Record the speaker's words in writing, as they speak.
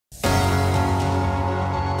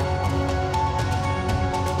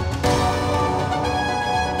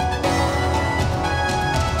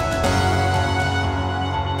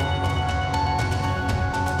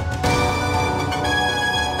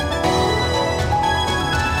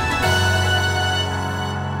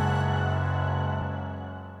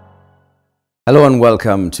Hello and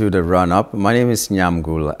welcome to the run-up. My name is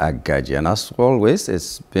Nyamgul Agaji, and as always,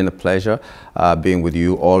 it's been a pleasure being with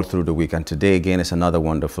you all through the week. And today, again, is another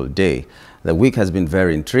wonderful day. The week has been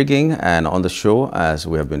very intriguing, and on the show, as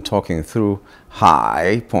we have been talking through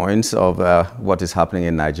high points of what is happening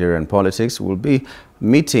in Nigerian politics, we'll be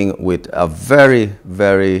meeting with a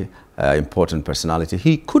very important personality.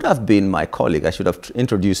 He could have been my colleague. I should have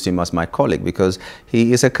introduced him as my colleague because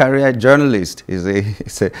he is a career journalist.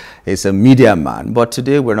 He's a media man. But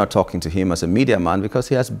today we're not talking to him as a media man because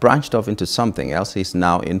he has branched off into something else. He's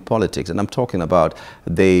now in politics. And I'm talking about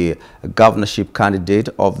the governorship candidate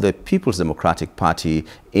of the People's Democratic Party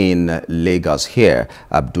in Lagos here,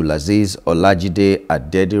 Abdul Azeez Olajide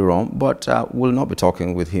Adediran. But we'll not be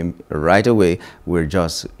talking with him right away. We're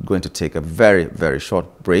just going to take a very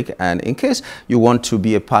short break. And in case you want to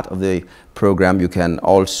be a part of the program, you can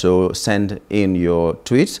also send in your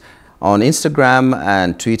tweets. On Instagram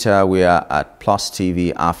and Twitter, we are at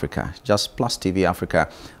 +TV Africa. Just +TV Africa.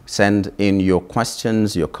 Send in your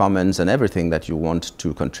questions, your comments, and everything that you want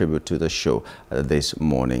to contribute to the show this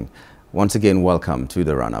morning. Once again, welcome to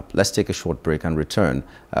the run-up. Let's take a short break and return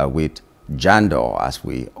with Jandor, as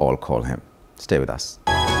we all call him. Stay with us.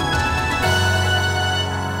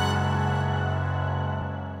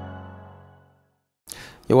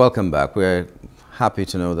 You're welcome back. We're happy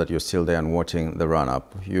to know that you're still there and watching the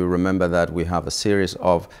run-up. You remember that we have a series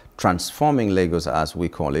of transforming Lagos, as we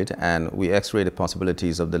call it, and we x-ray the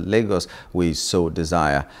possibilities of the Lagos we so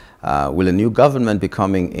desire. Will a new government be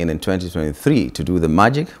coming in 2023 to do the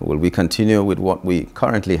magic? Will we continue with what we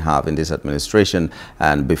currently have in this administration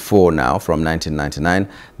and before now from 1999?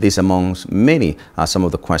 These amongst many are some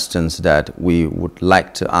of the questions that we would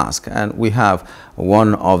like to ask. And we have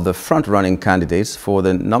one of the front-running candidates for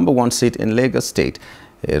the #1 seat in Lagos State.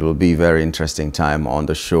 It will be a very interesting time on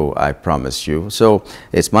the show, I promise you. So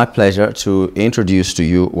it's my pleasure to introduce to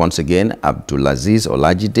you once again Abdul Azeez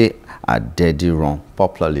Olajide Adediran,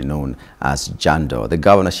 popularly known as Jandor, the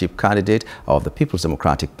governorship candidate of the People's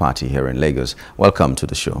Democratic Party here in Lagos. Welcome to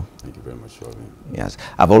the show. Thank you very much, Robin. Yes,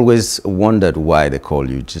 I've always wondered why they call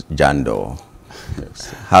you Jandor.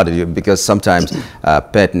 Yes. How did you? Because sometimes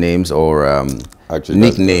pet names or actually,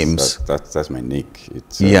 nicknames. That's my nick.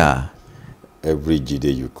 It's yeah. Every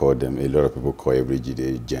Jide you call them. A lot of people call every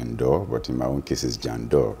Jide Jandor, but in my own case it's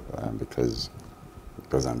Jandor because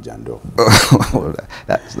I'm Jandor. Well,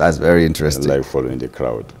 that's very interesting. I like following the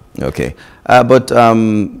crowd. Okay, but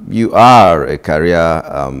you are a career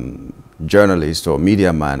journalist or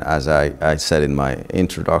media man, as I said in my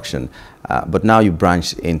introduction. But now you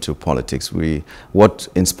branched into politics. What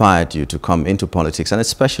inspired you to come into politics, and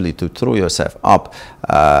especially to throw yourself up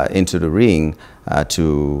into the ring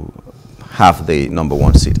to have the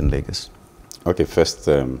 #1 seat in Lagos? Okay, first,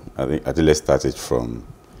 I think let's start it from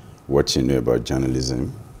what you know about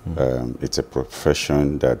journalism. It's a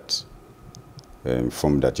profession that,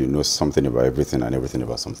 from that you know something about everything and everything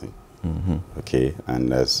about something. Okay,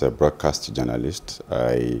 and as a broadcast journalist,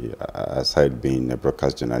 aside being a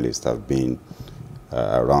broadcast journalist, I've been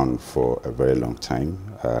around for a very long time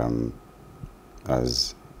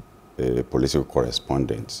as a political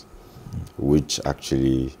correspondent, which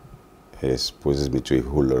actually exposes me to a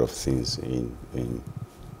whole lot of things in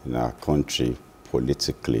our country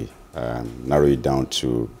politically, narrow it down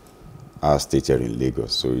to our state here in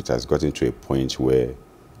Lagos. So it has gotten to a point where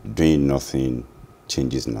doing nothing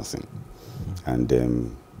changes nothing.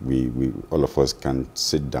 And we all of us can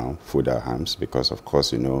sit down, fold our hands, because of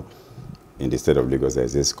course, you know, in the state of Lagos,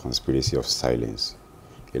 there's this conspiracy of silence.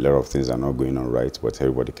 A lot of things are not going on right, but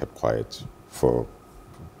everybody kept quiet for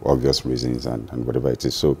obvious reasons and whatever it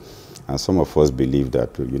is. So, and some of us believe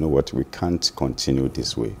that, you know what, we can't continue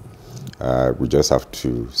this way. We just have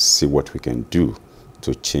to see what we can do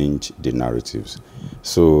to change the narratives.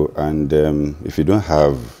 So, and if you don't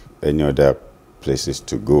have any other places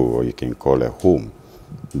to go, or you can call a home,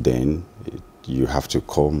 then you have to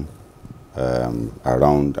come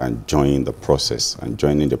around and join the process. And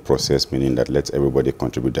joining the process meaning that let everybody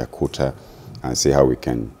contribute their quota and see how we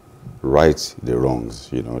can right the wrongs.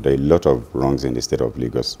 You know, there are a lot of wrongs in the state of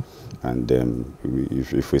Lagos, and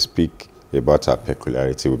if we speak about our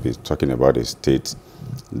peculiarity, we'll be talking about a state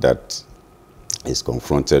that is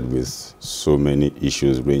confronted with so many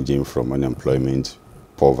issues ranging from unemployment,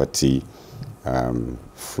 poverty,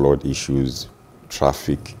 flood issues,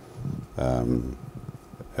 traffic,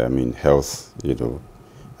 health, you know,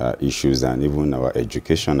 issues, and even our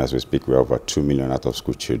education. As we speak, we have over 2 million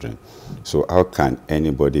out-of-school children. So how can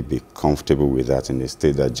anybody be comfortable with that in a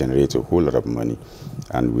state that generates a whole lot of money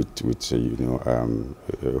and with you know,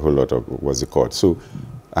 a whole lot of, what's it called? So,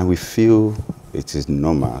 and we feel it is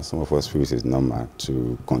normal, some of us feel it is normal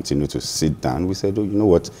to continue to sit down. We said, oh, you know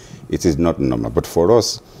what, it is not normal. But for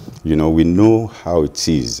us, you know, we know how it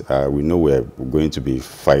is. We know we're going to be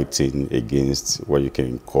fighting against what you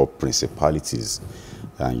can call principalities.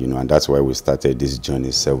 You know, and that's why we started this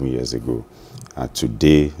journey 7 years ago.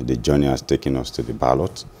 Today, the journey has taken us to the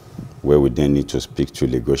ballot, where we then need to speak to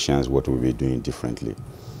Lagosians what we'll be doing differently.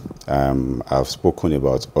 I've spoken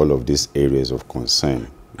about all of these areas of concern,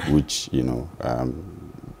 which, you know,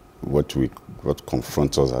 what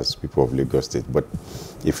confronts us as people of Lagos State. But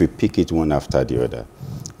if we pick it one after the other.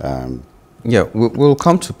 Yeah, we'll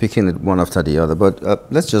come to picking it one after the other,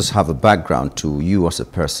 but let's just have a background to you as a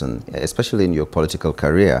person, especially in your political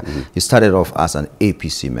career. Mm-hmm. You started off as an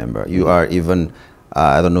APC member. You are even,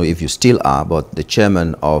 I don't know if you still are, but the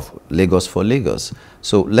chairman of Lagos for Lagos.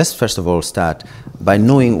 So let's first of all start by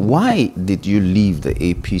knowing, why did you leave the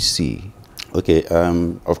APC? Okay,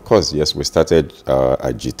 of course, yes, we started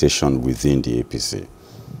agitation within the APC.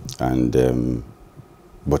 And,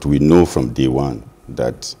 but we know from day one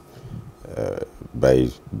that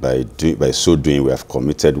by so doing, we have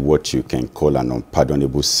committed what you can call an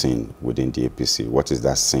unpardonable sin within the APC. What is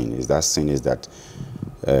that sin? That sin is that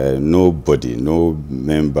nobody, no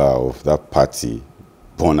member of that party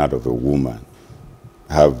born out of a woman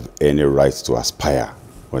have any right to aspire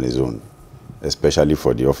on his own, especially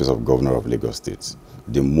for the office of Governor of Lagos State.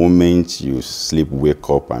 The moment you sleep, wake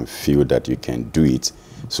up and feel that you can do it,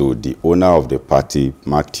 so the owner of the party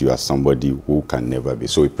marked you as somebody who can never be.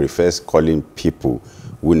 So he prefers calling people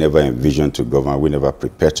who never envisioned to govern, who never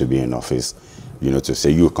prepared to be in office, you know, to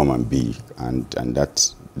say, you come and be. And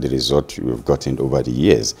that's the result we've gotten over the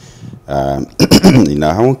years. In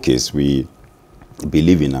our own case, we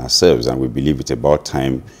believe in ourselves, and we believe it's about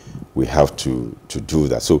time we have to do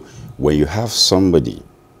that. So when you have somebody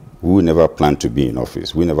who never planned to be in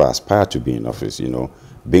office, who never aspired to be in office, you know,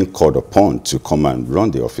 being called upon to come and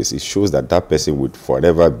run the office, it shows that that person would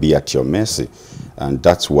forever be at your mercy. And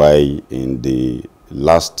that's why in the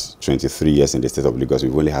last 23 years in the state of Lagos,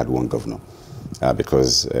 we've only had one governor.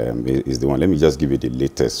 Because he's the one. Let me just give you the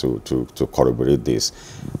latest to corroborate this.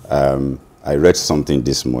 I read something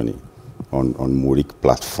this morning on Murik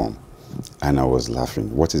platform, and I was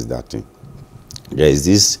laughing. What is that thing? There is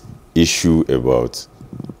this issue about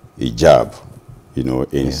hijab, you know,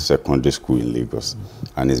 in secondary school in Lagos,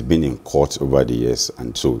 and it's been in court over the years.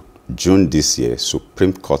 And so June this year,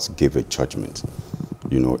 Supreme Court gave a judgment,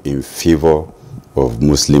 you know, in favor of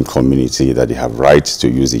Muslim community, that they have rights to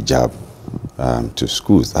use hijab to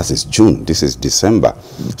schools. That is June. This is December.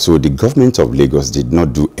 So the government of Lagos did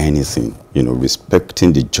not do anything, you know,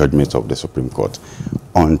 respecting the judgment of the Supreme Court,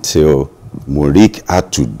 until Murik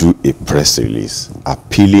had to do a press release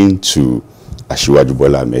appealing to Asiwaju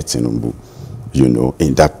Bola Ahmed Tinubu, you know,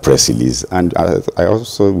 in that press release. And I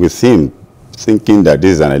also, with him, thinking that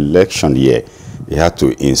this is an election year, he had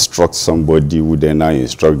to instruct somebody who then now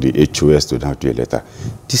instruct the HOS to now do a letter.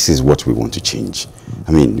 This is what we want to change.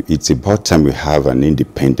 I mean, it's about time we have an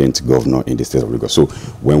independent governor in the state of Lagos. So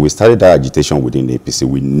when we started that agitation within the APC,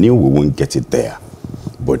 we knew we wouldn't get it there.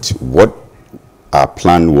 But what our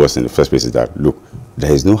plan was in the first place is that, look,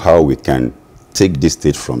 there is no how we can take this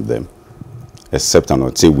state from them, except and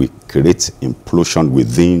until we create implosion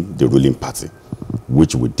within the ruling party,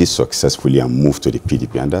 which we did successfully and move to the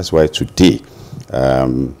P.D.P. And that's why today,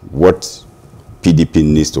 what P.D.P.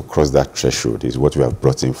 needs to cross that threshold is what we have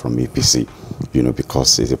brought in from APC, you know,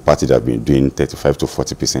 because it's a party that has been doing 35 to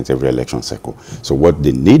 40% every election cycle. So what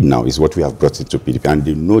they need now is what we have brought into P.D.P. And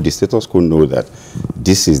they know, the status quo know that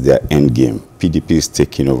this is their end game. P.D.P. is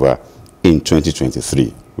taking over in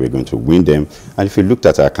 2023. We're going to win them. And if you looked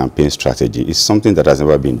at our campaign strategy, it's something that has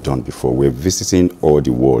never been done before. We're visiting all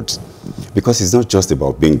the wards, because it's not just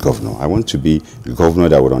about being governor. I want to be a governor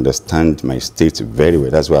that would understand my state very well.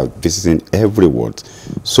 That's why I'm visiting every ward.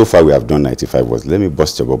 So far, we have done 95 wards. Let me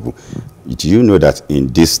bust your bubble. Do you know that in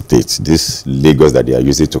this state, this Lagos that they are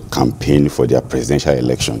using to campaign for their presidential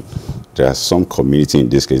election, there are some community in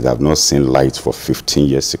this case that have not seen light for 15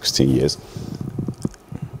 years, 16 years.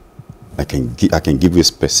 I can give you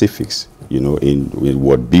specifics. You know, in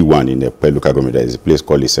Ward B1 in the local government, there is a place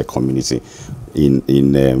called Ise community. In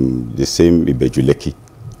the same Ibejuleki,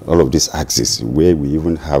 all of these axes where we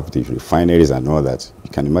even have the refineries and all that.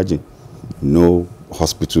 You can imagine, no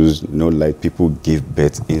hospitals, no light. People give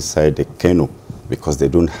birth inside the kennel because they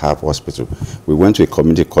don't have hospital. We went to a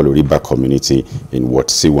community called Oriba community in Ward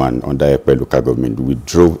C1 under Epe local government. We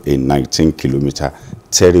drove a 19-kilometer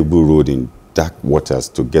terrible road in dark waters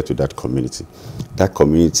to get to that community. That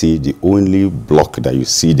community, the only block that you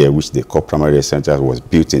see there, which they call primary center, was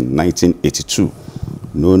built in 1982.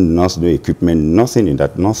 no nurse, no equipment, nothing in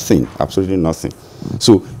that, nothing, absolutely nothing.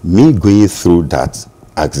 So me going through that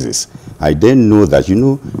axis, I then know that, you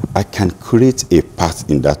know, I can create a path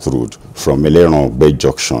in that road from Eleron Bay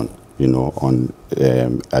Junction, you know, on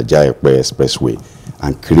Ajayi Expressway,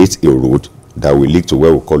 and create a road that will lead to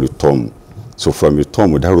where we call it Tom. So from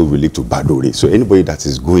Tom, that road will lead to Badore. So anybody that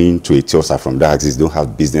is going to Etiosa from that axis don't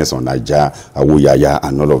have business on Aja, Awoyaya,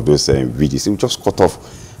 and all of those VGs. It will just cut off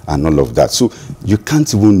and all of that. So you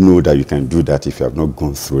can't even know that you can do that if you have not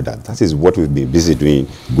gone through that. That is what we've been busy doing,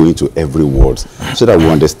 going to every ward, so that we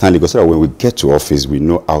understand it, because so that when we get to office, we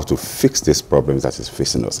know how to fix these problems that is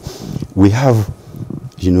facing us. We have,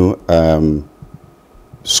 you know,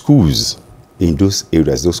 schools in those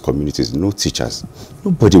areas, those communities, no teachers.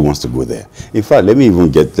 Nobody wants to go there. In fact, let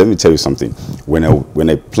me tell you something. When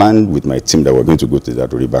I planned with my team that we're going to go to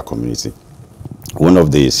that Oriba community, one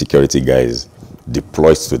of the security guys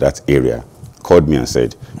deployed to that area called me and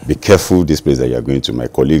said, be careful this place that you're going to. My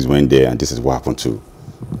colleagues went there and this is what happened to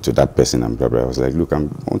that person and blah, blah. I was like, look, I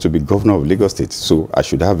want to be governor of Lagos State, so I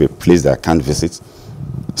should have a place that I can't visit.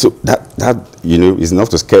 So that you know, is enough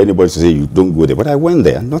to scare anybody to say you don't go there. But I went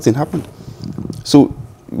there and nothing happened. So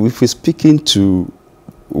if we're speaking to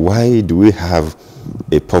why do we have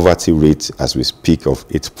a poverty rate as we speak of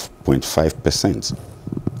 8.5%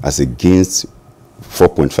 as against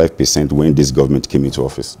 4.5% when this government came into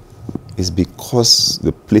office, is because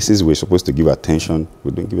the places we're supposed to give attention, we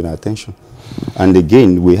don't give it attention. And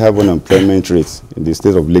again, we have unemployment rates in the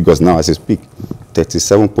state of Lagos now as I speak,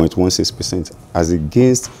 37.16%, as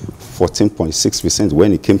against 14.6%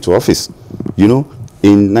 when it came to office, you know,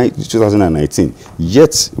 in 2019.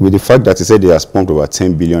 Yet, with the fact that he said he has pumped over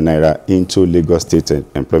 10 billion naira into Lagos State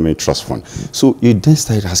Employment Trust Fund. So you then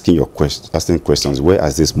start asking questions, where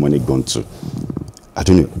has this money gone to? I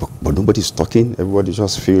don't know, but nobody's talking. Everybody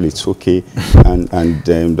just feel it's okay, and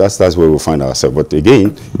that's where we find ourselves. But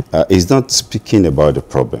again, it's not speaking about the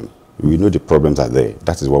problem. We know the problems are there.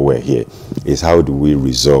 That is what we're here. Is how do we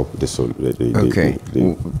resolve the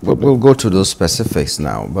problem? We'll go to those specifics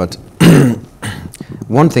now. But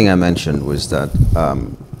one thing I mentioned was that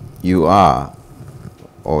you were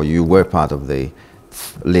part of the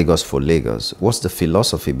Lagos for Lagos. What's the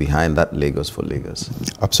philosophy behind that Lagos for Lagos?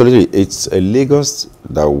 Absolutely. It's a Lagos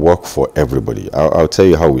that works for everybody. I'll tell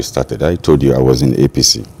you how we started. I told you I was in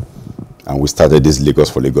APC. And we started this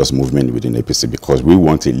Lagos for Lagos movement within APC because we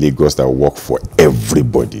want a Lagos that works for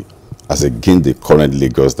everybody, as against the current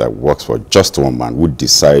Lagos that works for just one man who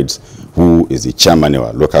decides who is the chairman of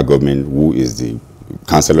our local government, who is the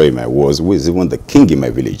councillor in my wards, who is even the king in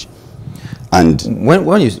my village. And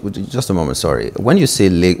when you, just a moment, sorry. When you say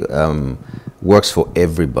works for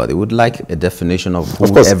everybody, would like a definition of who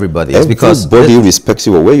everybody is, because everybody,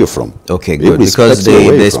 irrespective of where you're from. Okay, good. Because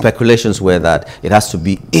the speculations were that it has to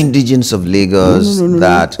be indigenes of Lagos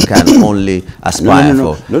that can only aspire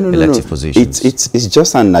for elective positions. It's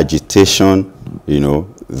just an agitation, you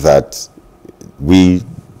know, that we,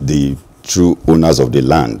 the true owners of the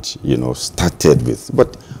land, you know, started with.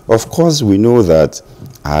 But of course, we know that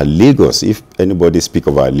our Lagos, if anybody speak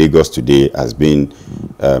of our Lagos today as being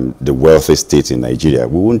the wealthiest state in Nigeria,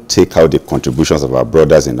 we won't take out the contributions of our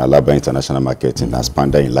brothers in Alaba International Market, in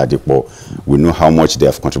Aspanda, in Ladipo. We know how much they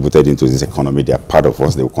have contributed into this economy. They are part of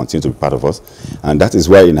us. They will continue to be part of us. And that is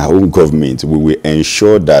why in our own government, we will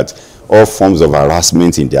ensure that all forms of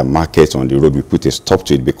harassment in their market on the road, we put a stop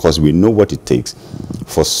to it, because we know what it takes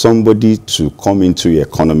for somebody to come into your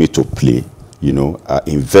economy to play, you know,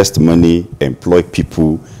 invest money, employ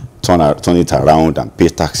people, turn it around and pay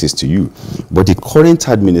taxes to you. But the current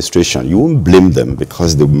administration, you won't blame them,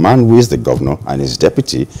 because the man who is the governor and his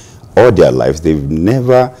deputy, all their lives, they've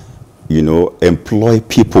never, you know, employ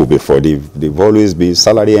people before. They've always been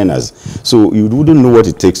salary earners. So you wouldn't know what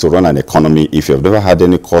it takes to run an economy if you've never had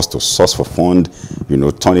any cost to source for fund, you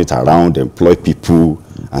know, turn it around, employ people,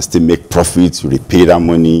 and still make profits, repay that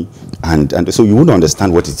money. And so you wouldn't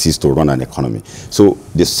understand what it is to run an economy. So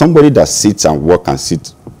there's somebody that sits and work and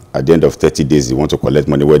sit at the end of 30 days, you want to collect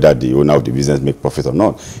money, whether the owner of the business make profit or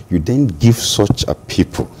not. You then give such a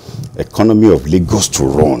people economy of Lagos to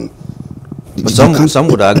run. But some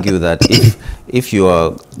would argue that if you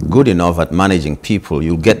are good enough at managing people,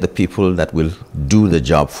 you'll get the people that will do the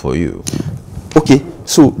job for you. Okay,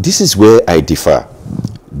 so this is where I differ.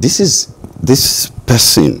 This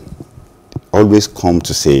person always come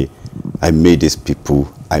to say, I made these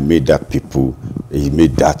people, I made that people, he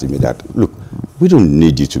made that, he made that. Look, we don't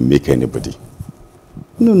need you to make anybody.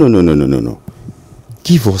 No.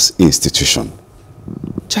 Give us institution.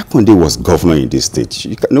 Jakonde was governor in this state.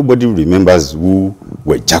 Nobody remembers who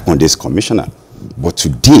were Jakonde's commissioner. But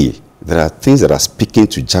today, there are things that are speaking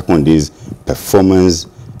to Jakonde's performance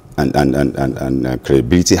and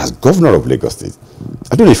credibility as governor of Lagos State.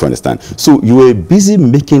 I don't know if you understand. So you were busy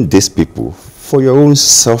making these people for your own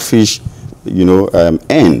selfish,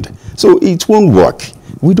 end. So it won't work.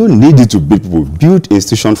 We don't need it to build people. Build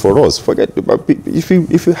institution for us. Forget about if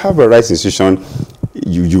you have a right institution,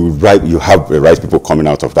 you have the right people coming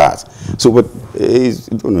out of that. So, but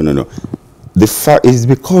no. The fact is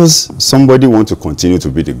because somebody wants to continue to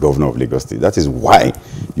be the governor of Lagos State. That is why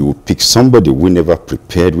you will pick somebody we never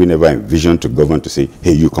prepared, we never envisioned to govern, to say,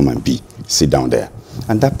 hey, you come and sit down there.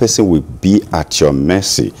 And that person will be at your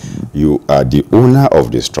mercy. You are the owner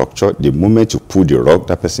of the structure. The moment you pull the rug,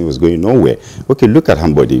 that person was going nowhere. Okay, look at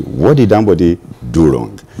Ambode. What did Ambode do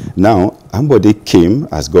wrong? Now, Ambode came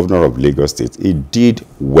as governor of Lagos State. He did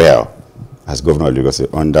well as governor of Lagos State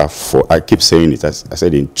I keep saying it, as I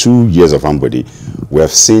said, in 2 years of Ambode, we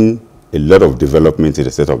have seen a lot of development in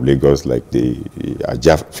the state of Lagos, like the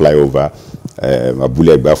Ajah flyover,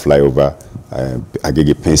 Abdul flyover,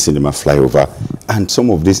 Agege Pen Cinema flyover, and some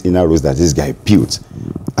of these inner roads that this guy built.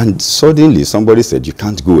 And suddenly somebody said, you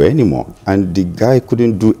can't go anymore. And the guy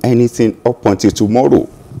couldn't do anything up until tomorrow.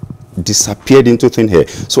 Disappeared into thin air.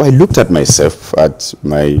 So I looked at myself at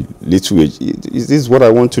my little age. Is this what I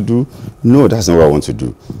want to do? No, that's not what I want to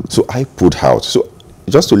do. So I put out. So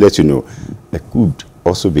just to let you know, I could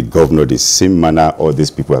also be governor the same manner all these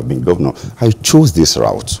people have been governor. I chose this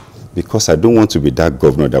route because I don't want to be that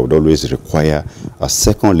governor that would always require a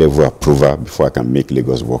second level approval before I can make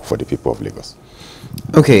Lagos work for the people of Lagos.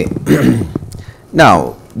 Okay.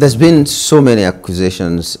 Now, there's been so many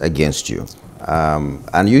accusations against you.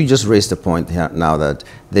 And you just raised the point here now that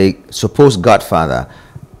the supposed godfather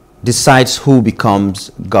decides who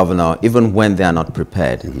becomes governor even when they are not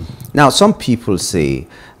prepared. Mm-hmm. Now, some people say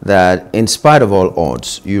that in spite of all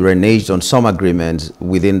odds, you reneged on some agreements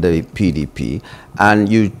within the PDP and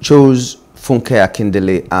you chose Funke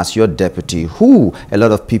Akindele as your deputy, who a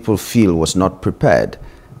lot of people feel was not prepared.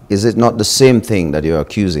 Is it not the same thing that you're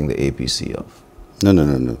accusing the APC of? No.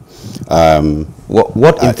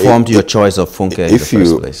 What informed your choice of Funke in the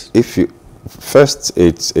first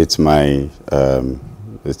place?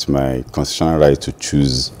 It's my constitutional right to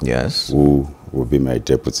choose who will be my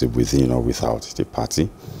deputy within or without the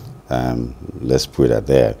party. Let's put that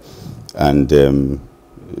there. And the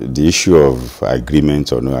issue of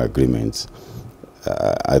agreement or no agreement,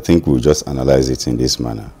 I think we'll just analyze it in this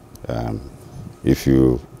manner. If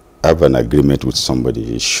you have an agreement with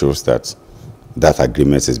somebody, it shows that that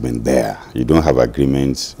agreement has been there. You don't have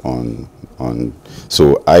agreement on.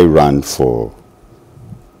 So I ran for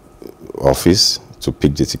office to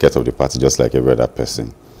pick the ticket of the party just like every other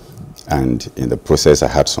person. And in the process, I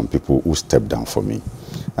had some people who stepped down for me.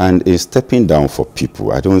 And stepping down for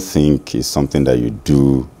people, I don't think is something that you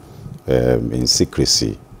do in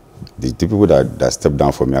secrecy. The people that stepped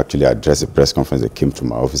down for me actually addressed a press conference. They came to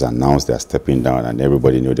my office, announced they are stepping down, and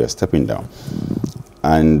everybody knew they are stepping down.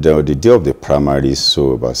 And the day of the primaries,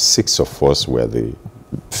 so about 6 of us were the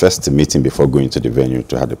first meeting before going to the venue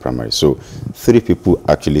to have the primary. So 3 people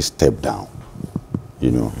actually stepped down,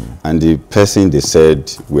 And the person they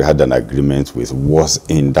said we had an agreement with was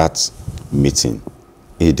in that meeting.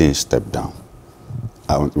 He didn't step down.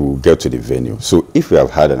 We'll get to the venue. So if we have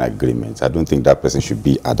had an agreement, I don't think that person should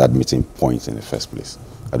be at that meeting point in the first place.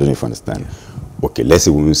 I don't know if you understand. Yeah. Okay, let's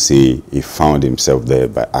even say he found himself there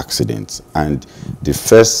by accident. And the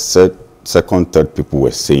first, second, third people were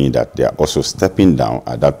saying that they are also stepping down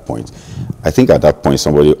at that point. I think at that point,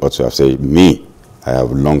 somebody ought to have said, me, I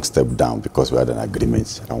have long stepped down because we had an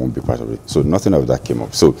agreement. I won't be part of it. So nothing of that came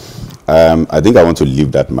up. So I think I want to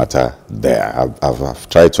leave that matter there. I've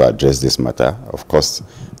tried to address this matter. Of course,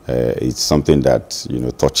 it's something that,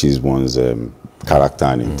 touches one's character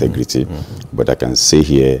and integrity. But I can say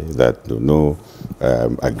here that no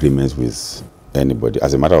agreement with anybody.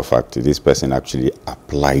 As a matter of fact, this person actually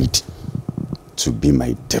applied to be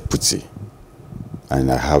my deputy. And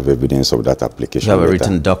I have evidence of that application. You have a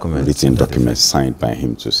written document. Written document signed by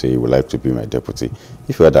him to say he would like to be my deputy.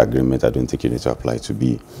 If you had an agreement, I don't think you need to apply to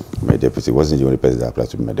be my deputy. He wasn't the only person that applied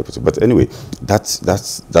to be my deputy. But anyway,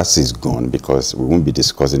 that is gone because we won't be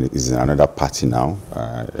discussing it. It's in another party now.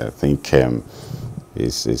 I think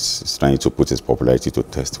is trying to put his popularity to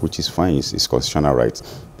test, which is fine. It's constitutional right.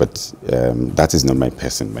 But that is not my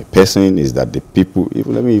person. My person is that the people,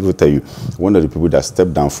 let me even tell you, one of the people that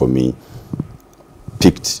stepped down for me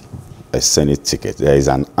picked a Senate ticket. There is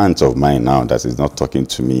an aunt of mine now that is not talking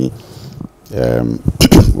to me.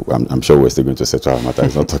 I'm sure we're still going to settle our matter.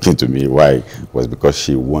 It's not talking to me. Why? It was because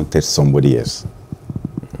she wanted somebody else.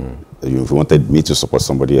 you wanted me to support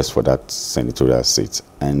somebody else for that senatorial seat.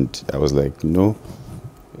 And I was like, no,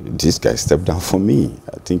 this guy stepped down for me.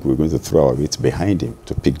 I think we're going to throw our weight behind him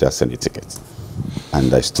to pick that Senate ticket.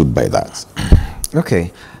 And I stood by that.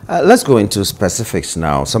 Okay. Let's go into specifics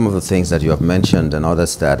now. Some of the things that you have mentioned and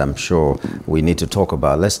others that I'm sure we need to talk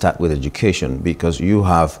about. Let's start with education, because you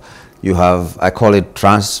have, I call it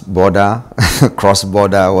trans-border,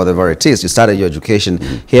 cross-border, whatever it is. You started your education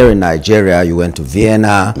here in Nigeria. You went to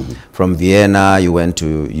Vienna. From Vienna, you went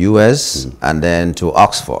to US and then to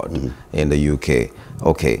Oxford in the UK.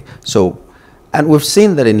 Okay. So, and we've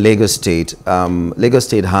seen that in Lagos State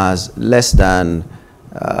has less than,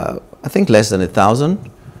 I think less than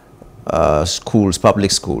 1,000 schools,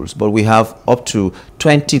 public schools, but we have up to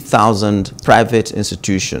 20,000 private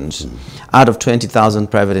institutions. Out of 20,000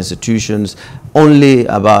 private institutions, only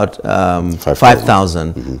about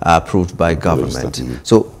 5,000 are approved by government.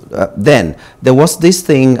 So then there was this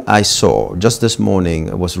thing I saw just this morning.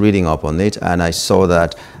 I was reading up on it, and I saw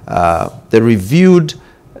that the reviewed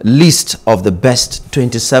list of the best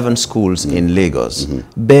 27 schools in Lagos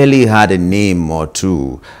barely had a name or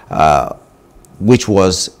two, which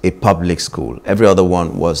was a public school. Every other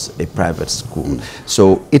one was a private school.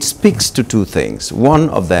 So it speaks to two things. One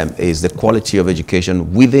of them is the quality of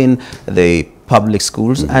education within the public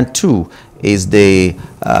schools, and two is the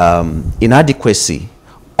inadequacy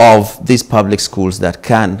of these public schools that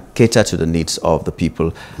can cater to the needs of the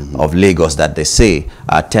people of Lagos that they say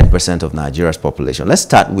are 10% of Nigeria's population. Let's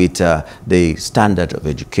start with the standard of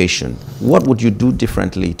education. What would you do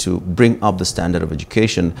differently to bring up the standard of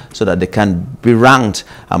education so that they can be ranked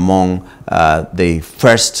among the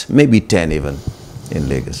first, maybe 10 even, in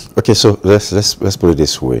Lagos? Okay, so let's put it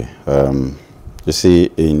this way. You see,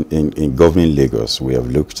 in governing Lagos, we have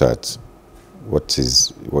looked at what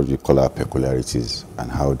we call our peculiarities and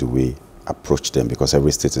how do we approach them, because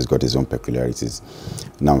every state has got its own peculiarities.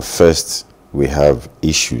 Now, first, we have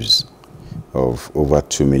issues of over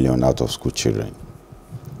 2 million out-of-school children.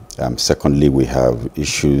 Secondly, we have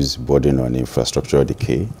issues bordering on infrastructural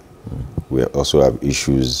decay. We also have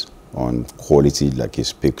issues on quality, like you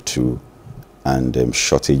speak to, and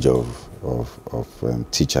shortage of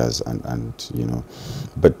teachers, and you know,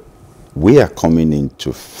 but we are coming in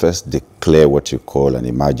to first declare what you call an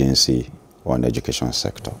emergency on education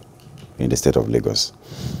sector in the state of Lagos.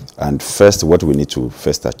 And first, what we need to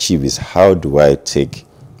first achieve is, how do I take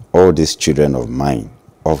all these children of mine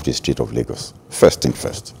off the street of Lagos? First thing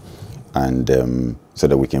first. And so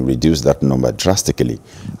that we can reduce that number drastically.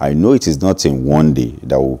 I know it is not in one day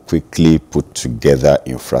that we'll quickly put together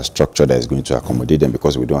infrastructure that is going to accommodate them,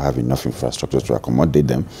 because we don't have enough infrastructure to accommodate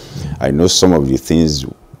them. I know some of the things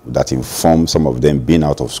that inform some of them being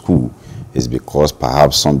out of school is because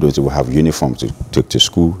perhaps some don't even have uniforms to take to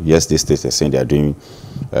school. Yes, these states are saying they are doing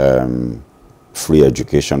free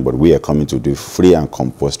education, but we are coming to do free and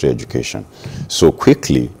compulsory education. So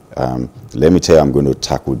quickly, let me tell you, I'm going to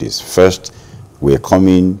tackle this. First, we are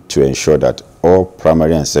coming to ensure that all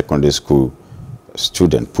primary and secondary school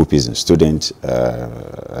student, pupils and students,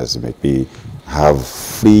 as it may be, have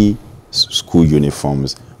free school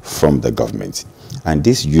uniforms from the government. And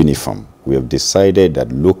this uniform, we have decided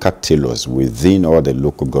that local tailors within all the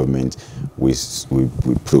local government we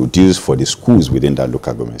produce for the schools within that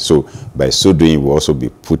local government. So by so doing, we'll also be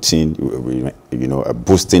putting, you know,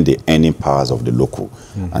 boosting the earning powers of the local.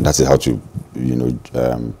 And that is how to, you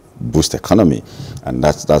know, boost economy. And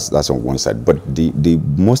that's on one side. But the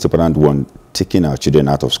most important one, taking our children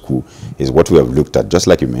out of school, is what we have looked at. Just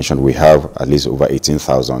like you mentioned, we have at least over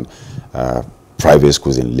 18,000 private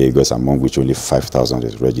schools in Lagos, among which only 5,000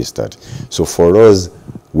 is registered. So for us,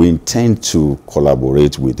 we intend to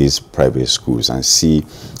collaborate with these private schools and see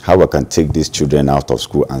how we can take these children out of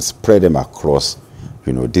school and spread them across,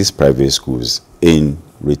 you know, these private schools in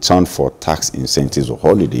return for tax incentives or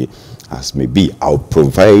holiday, as may be. I'll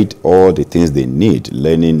provide all the things they need,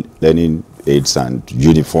 learning aids and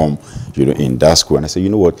uniform, you know, in that school. And I say, you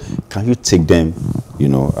know what, can you take them, you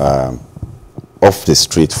know, off the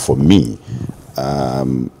street for me?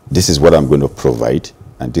 This is what I'm going to provide,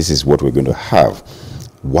 and this is what we're going to have,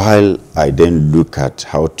 while I then look at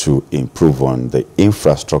how to improve on the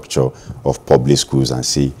infrastructure of public schools and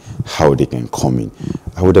see how they can come in.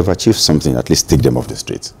 I would have achieved something, at least take them off the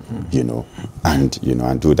street, you know, and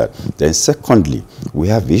do that. Then secondly, we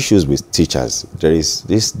have issues with teachers. There is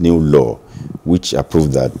this new law which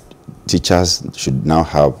approved that teachers should now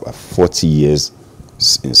have 40 years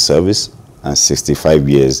in service and 65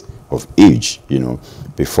 years of age, you know,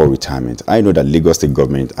 before retirement. I know that Lagos State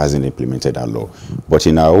government hasn't implemented that law, but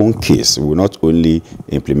in our own case, we will not only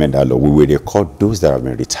implement that law, we will record those that have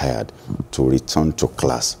been retired to return to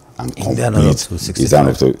class and complete. They're not up to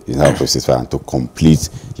 65. Is not up to 65 and to complete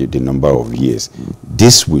the number of years.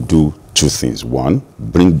 This will do two things. One,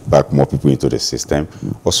 bring back more people into the system.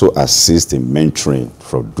 Also assist in mentoring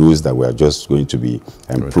for those that we are just going to be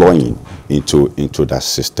employing into that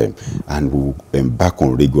system. And we'll embark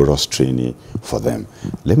on rigorous training for them.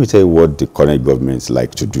 Let me tell you what the current governments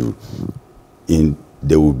like to do.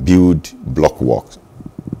 They will build block work,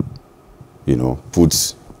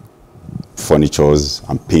 put furnitures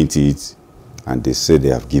and paint it, and they say they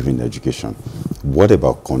have given education. What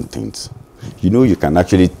about content? You can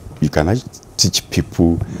actually teach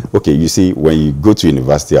people. Okay, you see, when you go to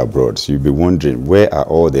university abroad, so you'll be wondering, where are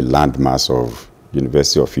all the landmarks of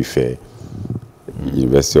University of Ife,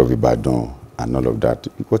 University of Ibadan, and all of that?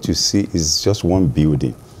 What you see is just one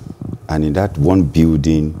building, and in that one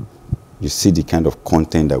building, you see the kind of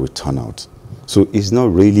content that will turn out. So it's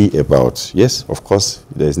not really about, yes, of course,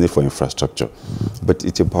 there is need for infrastructure, but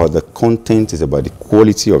it's about the content, it's about the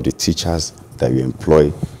quality of the teachers that you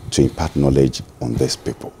employ to impart knowledge on these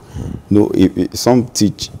people. Some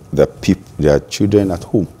teach their children at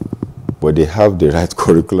home, but they have the right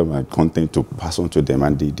curriculum and content to pass on to them,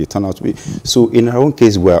 and they turn out to be. So in our own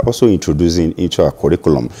case, we are also introducing into our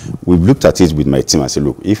curriculum. We've looked at it with my team and said,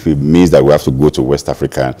 look, if it means that we have to go to West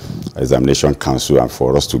African Examination Council and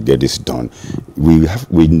for us to get this done, we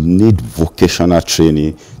need vocational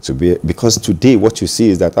training to be, because today what you see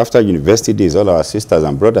is that after university days, all our sisters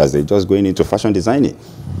and brothers, they're just going into fashion designing.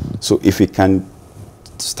 So if we can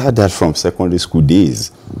start that from secondary school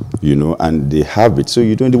days, and they have it. So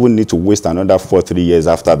you don't even need to waste another 3 years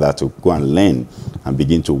after that to go and learn and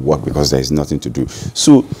begin to work, because there is nothing to do.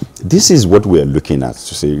 So this is what we are looking at,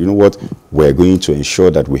 to say, you know what, we're going to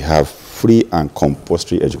ensure that we have free and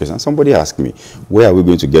compulsory education. Somebody asked me, where are we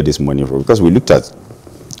going to get this money from? Because we looked at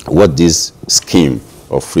what this scheme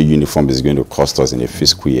of free uniform is going to cost us in a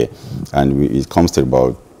fiscal year, and it comes to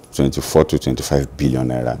about 24 to 25 billion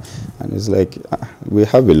naira, and it's like we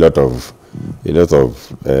have a lot of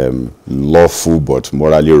lawful but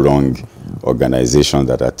morally wrong organizations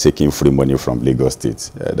that are taking free money from Lagos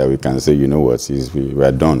State, that we can say, you know what, we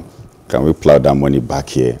are done. Can we plow that money back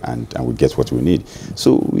here and we get what we need?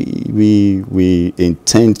 So we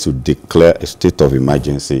intend to declare a state of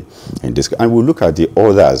emergency in this, and we'll look at the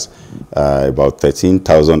others, about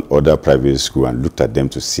 13,000 other private schools, and looked at them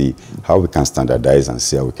to see how we can standardize and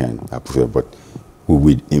see how we can approve it. But we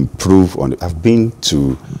will improve on it. I've been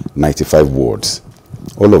to 95 wards.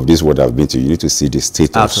 All of these wards I've been to, you need to see the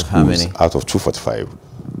state of schools. How many? Out of 245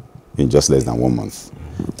 in just less than 1 month.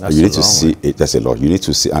 You need to see it. That's a lot. You need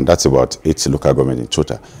to see, and that's about 8 local government in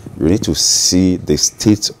total. You need to see the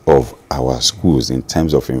state of our schools in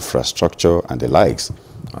terms of infrastructure and the likes.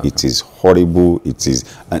 Okay. It is horrible. It is,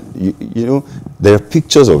 and there are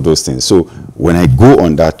pictures of those things. So when I go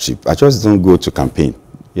on that trip, I just don't go to campaign.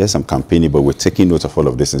 Yes, I'm campaigning, but we're taking note of all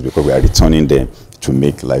of these things because we are returning them to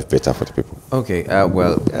make life better for the people. Okay,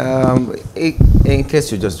 in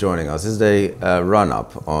case you're just joining us, this is the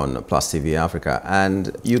run-up on Plus TV Africa,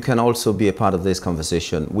 and you can also be a part of this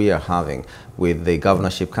conversation we are having with the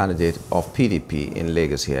governorship candidate of P.D.P in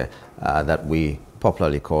Lagos here, that we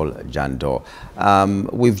popularly call Jandor.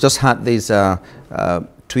 We've just had this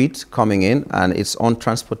tweet coming in, and it's on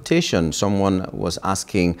transportation. Someone was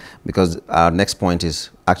asking, because our next point is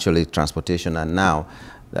actually transportation, and now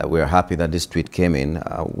that we're happy that this tweet came in,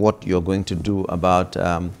 what you're going to do about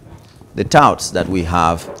the touts that we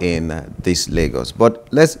have in this Lagos. But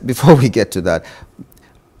before we get to that,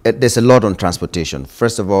 there's a lot on transportation.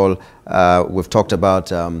 First of all, we've talked about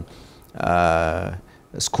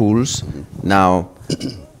schools. Now,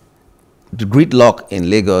 the gridlock in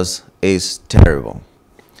Lagos is terrible.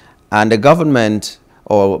 And the government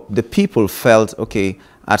or the people felt, okay,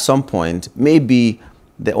 at some point, maybe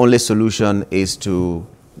the only solution is to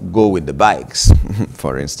go with the bikes,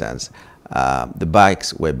 for instance. The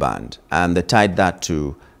bikes were banned, and they tied that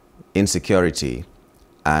to insecurity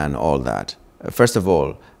and all that. First of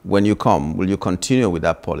all, when you come, will you continue with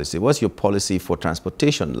that policy? What's your policy for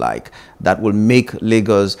transportation like that will make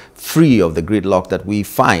Lagos free of the gridlock that we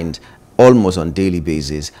find almost on a daily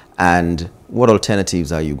basis, and what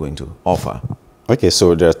alternatives are you going to offer? Okay,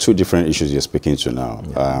 so there are two different issues you're speaking to now.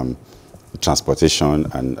 Yeah. Transportation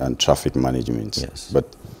and traffic management. Yes.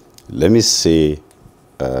 But let me say,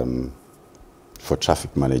 for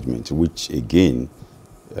traffic management, which again,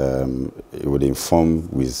 it would inform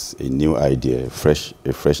with a new idea, fresh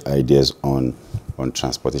ideas on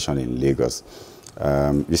transportation in Lagos.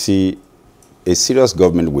 You see, a serious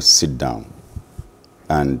government will sit down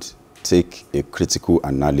and take a critical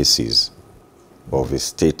analysis of a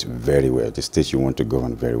state very well, the state you want to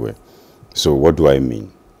govern very well. So what do I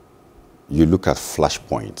mean? you look at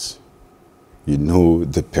flashpoints. You know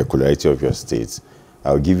the peculiarity of your states.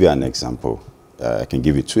 I'll give you an example. I can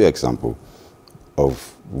give you 2 examples of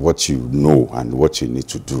what you know and what you need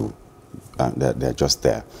to do. They're just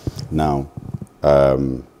there. Now,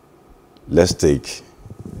 let's take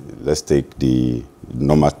the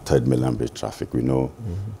normal third mainland bridge traffic. We know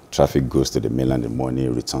traffic goes to the mainland in the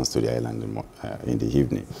morning, returns to the island in the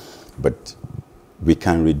evening. But we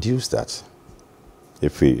can reduce that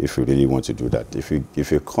if we really want to do that.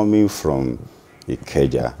 If you're coming from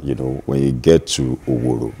Ikeja, you know, when you get to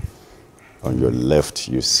Oworo, on your left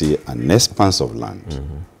you see an expanse of land,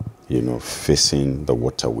 you know, facing the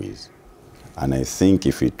waterways. And I think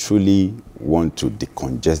if we truly want to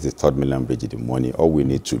decongest the third mainland bridge in the morning, all we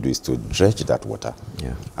need to do is to dredge that water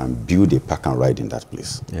and build a park and ride in that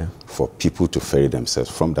place for people to ferry themselves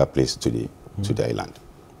from that place to the island.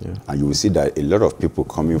 And you will see that a lot of people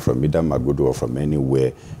coming from either Magodo or from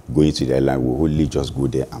anywhere going to the island will only just go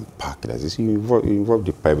there and park. That you involve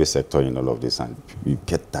the private sector in all of this, and you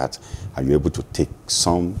get that, and you're able to take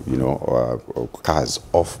some, you know, or cars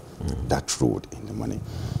off that road in the morning.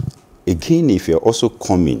 Again, if you're also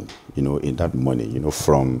coming, you know, in that morning, you know,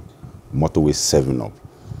 from motorway 7 up,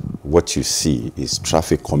 what you see is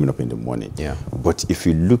traffic coming up in the morning. But if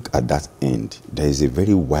you look at that end, there is a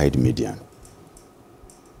very wide median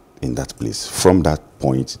in that place, from that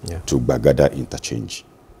point to Bagada interchange.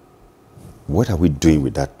 What are we doing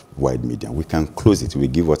with that wide median? We can close it. We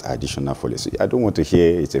give us additional policy. I don't want to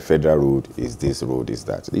hear it's a federal road, is this road, is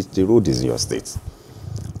that. The road is in your state.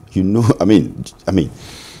 You know, I mean,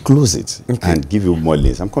 close it and give you more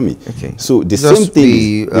lanes. I'm coming. So the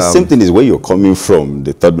same thing is where you're coming from,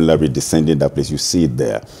 the third mainland bridge, descending that place. You see it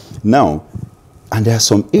there. Now, and there are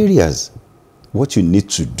some areas, what you need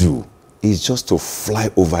to do is just to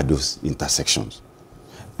fly over those intersections.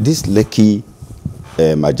 This Lekki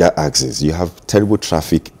Maja axis, you have terrible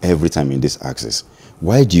traffic every time in this axis.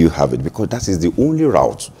 Why do you have it? Because that is the only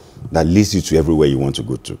route that leads you to everywhere you want to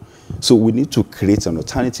go to. So we need to create an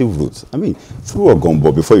alternative route. I mean, through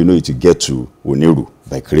Ogombo, before you know it, you get to Oniru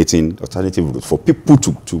by creating alternative routes for people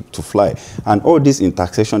to fly. And all this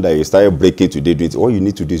intersection that you started breaking today, all you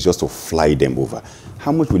need to do is just to fly them over.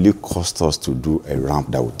 How much will it cost us to do a ramp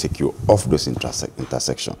that will take you off those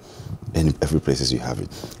intersections? In every places you have it.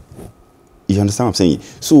 You understand what I'm saying?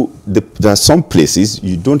 So there are some places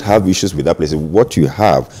you don't have issues with that place. What you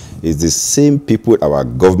have is the same people our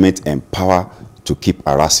government empower to keep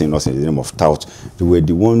harassing us in the name of tout. They were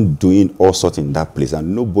the one doing all sorts in that place,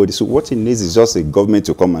 and nobody. So what it needs is just a government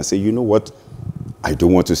to come and say, you know what, I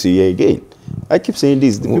don't want to see you again. I keep saying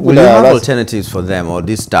this. The people will you have alternatives for them, or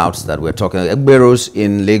these touts that we're talking about? Egberos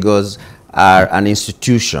in Lagos are an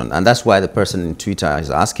institution, and that's why the person in Twitter is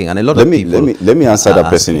asking. And a lot of people. Let me answer that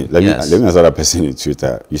person. Let me answer that person in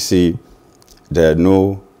Twitter. You see, there are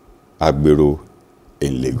no Agbero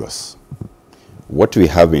in Lagos. What we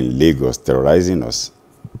have in Lagos terrorizing us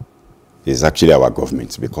is actually our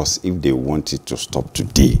government, because if they want it to stop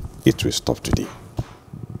today, it will stop today.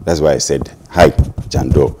 That's why I said, hi,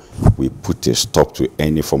 Jandor, we put a stop to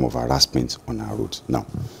any form of harassment on our roads. Now,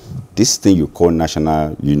 this thing you call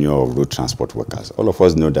National Union of Road Transport Workers, all of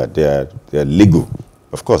us know that they're legal.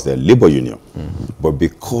 Of course, they're labor union. But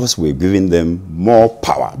because we're giving them more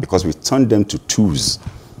power, because we turned them to tools,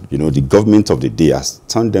 you know, the government of the day has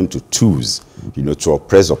turned them to tools, you know, to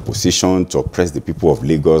oppress opposition, to oppress the people of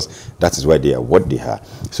Lagos. That is why they are what they are.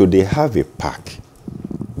 So they have a pack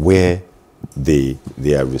where they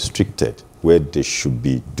are restricted, where they should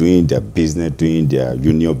be doing their business, doing their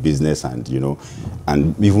union business, and, you know,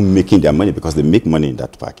 and even making their money, because they make money in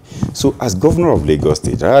that pack. So as governor of Lagos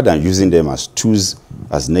State, rather than using them as tools,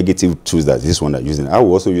 as negative tools that this one are using, I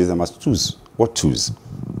will also use them as tools. What tools?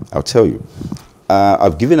 I'll tell you.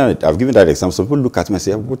 I've given that example. Some people look at me and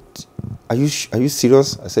say, "What? Are you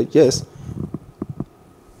serious?" I said, "Yes."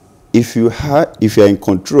 If you are in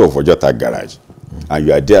control of Ojota Garage, and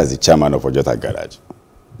you are there as the chairman of Ojota Garage,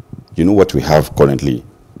 you know what we have currently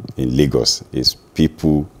in Lagos is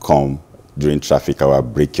people come during traffic hour,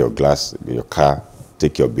 break your glass, your car,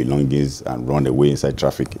 take your belongings, and run away inside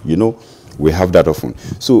traffic. You know, we have that often.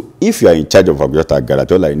 So if you are in charge of Ojota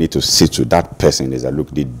Garage, all I need to say to that person is that, look,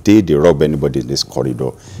 the day they rob anybody in this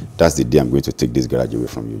corridor, that's the day I'm going to take this garage away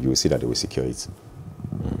from you. You will see that they will secure it.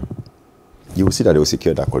 You will see that they will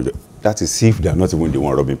secure that corridor. That is if they are not even the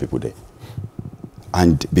one robbing people there.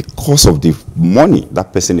 And because of the money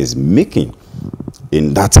that person is making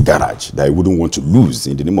in that garage that he wouldn't want to lose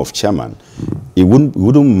in the name of chairman, he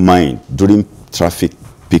wouldn't mind during traffic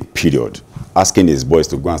peak period asking his boys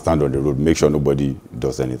to go and stand on the road, make sure nobody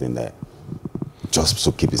does anything there. just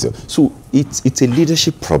to keep itself. So it's a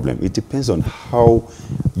leadership problem. It depends on how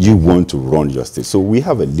you want to run your state. So we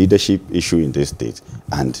have a leadership issue in this state,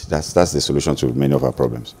 and that's the solution to many of our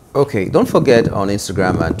problems. Okay, don't forget on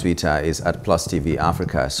Instagram and Twitter is at Plus TV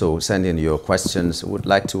Africa. So send in your questions. Would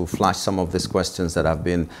like to flash some of these questions that have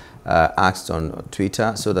been asked on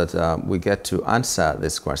Twitter so that we get to answer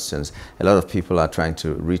these questions. A lot of people are trying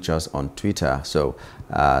to reach us on Twitter. So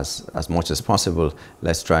as much as possible,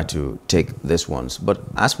 let's try to take these ones. But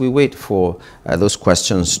as we wait for those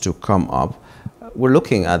questions to come up, we're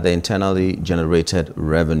looking at the internally generated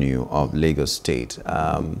revenue of Lagos State.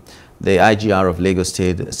 The IGR of Lagos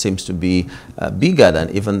State seems to be bigger than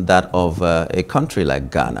even that of a country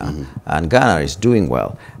like Ghana. And Ghana is doing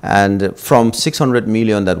well. And from 600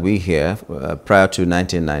 million that we hear prior to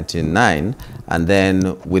 1999, and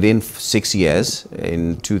then within 6 years,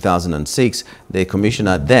 in 2006, the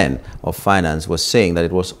commissioner then of finance was saying that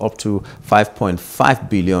it was up to 5.5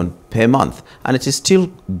 billion per month. And it is still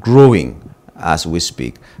growing as we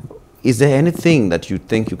speak. Is there anything that you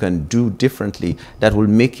think you can do differently that will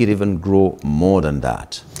make it even grow more than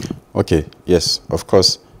that? Okay, yes, of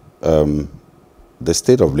course. The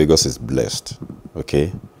state of Lagos is blessed,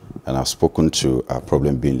 okay? And I've spoken to our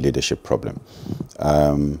problem being leadership problem.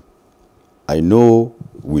 I know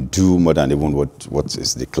we do more than even what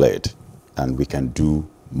is declared, and we can do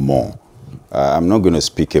more. I'm not going to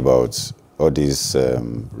speak about all these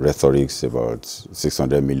rhetorics about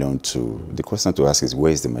 600 million to... The question to ask is,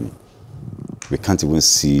 where is the money? We can't even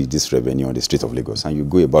see this revenue on the street of Lagos. And you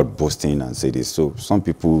go about boasting and say this. So some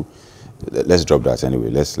people, let's drop that anyway.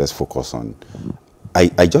 Let's focus on...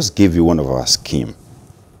 I just gave you one of our scheme.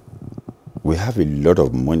 We have a lot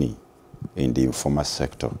of money in the informal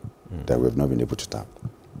sector that we've not been able to tap.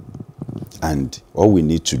 And all we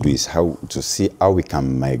need to do is to see how we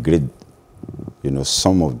can migrate,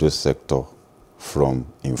 some of those sectors from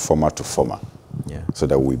informal to formal. Yeah. So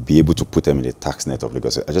that we'll be able to put them in the tax net of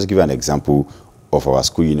Lagos. I'll just give you an example of our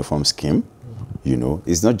school uniform scheme.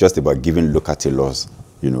 It's not just about giving local tailors,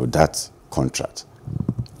 that contract.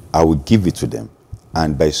 I will give it to them.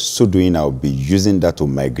 And by so doing, I'll be using that to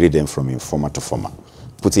migrate them from informal to formal,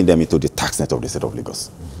 putting them into the tax net of the state of Lagos.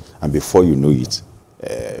 And before you know it,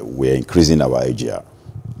 we're increasing our IGR.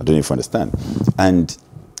 I don't know if you understand. And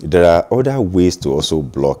there are other ways to also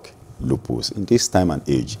block loopholes. In this time and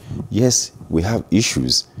age, yes, we have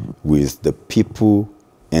issues with the people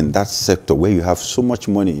in that sector where you have so much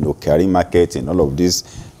money, carrying market and all of this.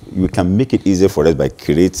 You can make it easier for us by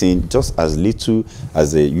creating just as little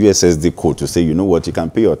as a USSD code to say, you know what, you can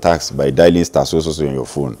pay your tax by dialing star so on your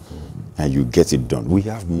phone, and you get it done. We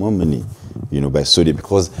have more money, by SODI,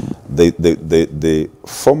 because the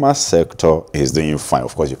formal sector is doing fine.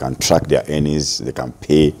 Of course, you can track their earnings, they can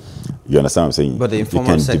pay. You understand what I'm saying? But the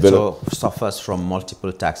informal sector suffers from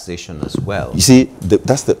multiple taxation as well. You see,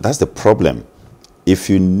 that's the problem. If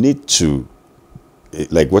you need to,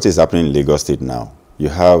 like what is happening in Lagos State now,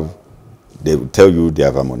 they will tell you they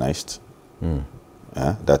have harmonized.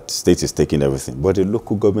 That state is taking everything. But the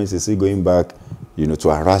local government is still going back, to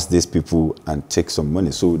harass these people and take some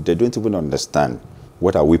money. So they don't even understand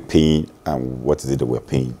what are we paying and what is it that we're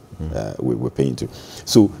paying. We're paying to.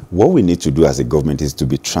 So what we need to do as a government is to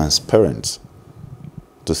be transparent,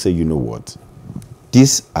 to say, you know what,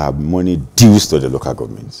 these are money dues to the local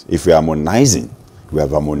governments. If we are harmonizing, we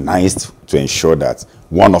have harmonized to ensure that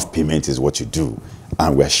one-off payment is what you do,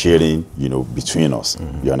 and we're sharing, between us.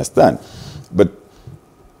 You understand? But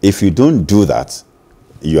if you don't do that,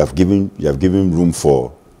 you have given room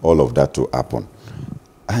for all of that to happen.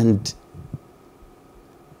 And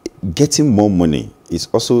getting more money is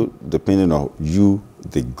also depending on you,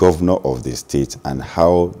 the governor of the state, and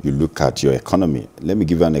how you look at your economy. Let me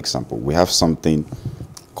give you an example. We have something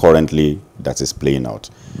currently that is playing out.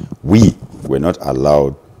 We were not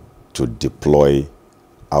allowed to deploy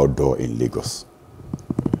outdoor in Lagos.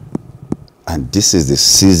 And this is the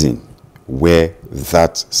season where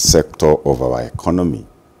that sector of our economy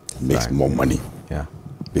makes more money. Yeah.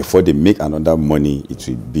 Before they make another money, it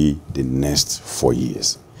will be the next 4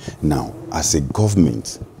 years. Now, as a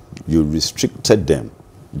government, you restricted them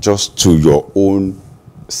just to your own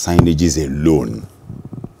signages alone.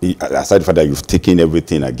 Aside from that, you've taken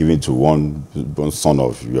everything and given to one son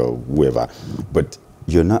of your whoever, but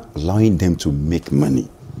you're not allowing them to make money.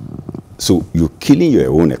 So you're killing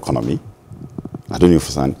your own economy. I don't know if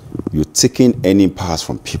you understand. You're taking any powers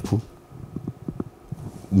from people.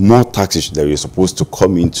 More taxes that you're supposed to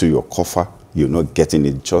come into your coffer, you're not getting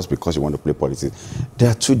it just because you want to play politics. There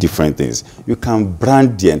are two different things. You can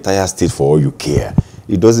brand the entire state for all you care.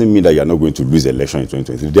 it doesn't mean that you are not going to lose election in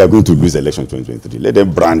 2023. They are going to lose election in 2023. Let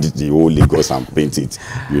them brand the whole Lagos and paint it,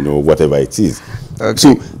 you know, whatever it is. Okay.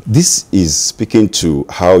 So this is speaking to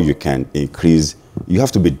how you can increase. You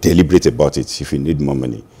have to be deliberate about it if you need more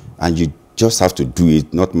money. And you just have to do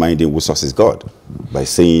it, not minding who source is God, by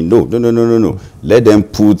saying, no. Let them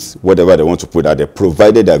put whatever they want to put out there,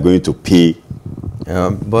 provided they are going to pay.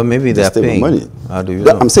 But maybe they're paying money. How do you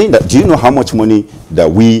know? I'm saying that, do you know how much money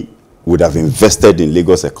that we would have invested in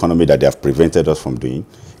Lagos economy that they have prevented us from doing?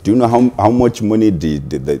 Do you know how much money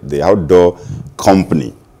the outdoor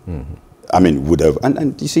company, I mean, would have?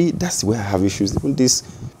 And you see, that's where I have issues. Even these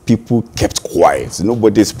people kept quiet.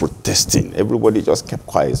 Nobody's protesting. Everybody just kept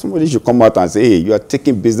quiet. Somebody should come out and say, hey, you are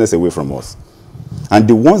taking business away from us. And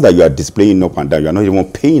the ones that you are displaying up and down, you are not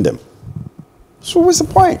even paying them. So what's the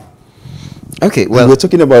point? Okay, well, we're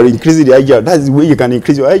talking about increasing the IGR. That's the way you can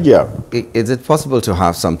increase your IGR. Is it possible to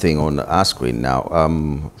have something on our screen now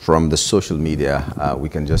from the social media? We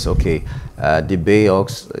can just, okay,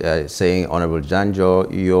 Debayox saying, Honorable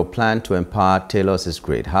Jandor, your plan to empower tailors is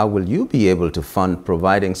great. How will you be able to fund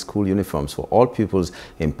providing school uniforms for all pupils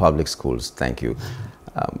in public schools? Thank you.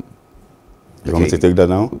 You want me to take that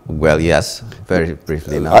now? Well, yes, very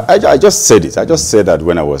briefly now. I just said it. I just said that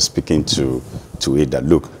when I was speaking to it, that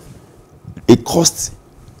look, it costs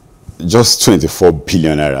just 24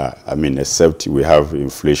 billion naira. I mean, except we have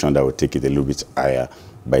inflation that will take it a little bit higher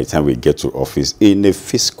by the time we get to office in a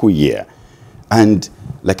fiscal year. And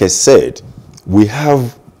like I said, we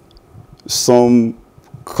have some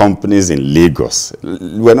companies in Lagos.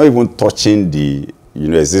 We're not even touching the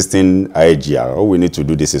existing IGR. All we need to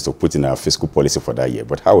do this is to put in our fiscal policy for that year.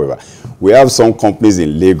 But however, we have some companies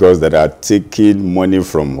in Lagos that are taking money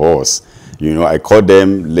from us. I call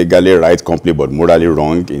them legally right company, but morally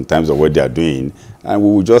wrong in terms of what they are doing. And we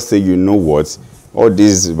will just say, you know what, all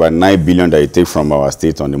these about 9 billion that you take from our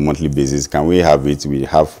state on a monthly basis, can we have it? We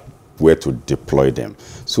have where to deploy them.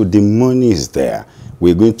 So the money is there.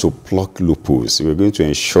 We're going to pluck loopholes. We're going to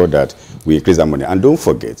ensure that we increase that money. And don't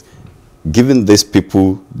forget, giving these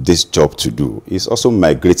people this job to do is also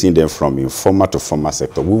migrating them from informal to formal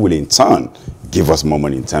sector. We will in turn give us more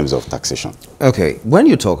money in terms of taxation. Okay, when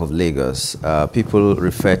you talk of Lagos, people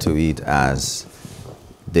refer to it as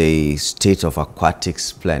the state of aquatic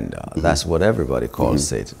splendor. That's what everybody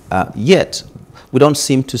calls it. Yet, we don't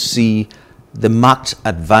seem to see the marked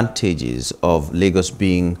advantages of Lagos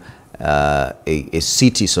being a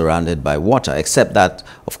city surrounded by water, except that,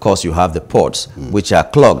 of course, you have the ports, which are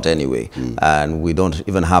clogged anyway, and we don't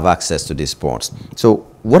even have access to these ports. So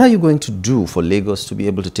what are you going to do for Lagos to be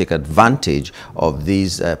able to take advantage of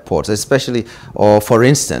these ports, especially, or for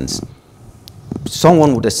instance,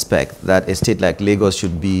 someone would expect that a state like Lagos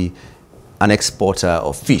should be an exporter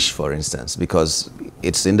of fish, for instance, because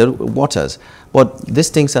it's in the waters. But these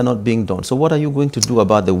things are not being done. So what are you going to do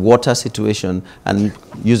about the water situation and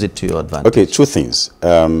use it to your advantage? Okay, two things.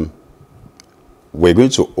 We're going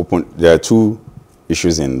to open, there are two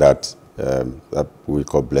issues in that that we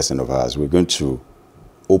call blessing of ours. We're going to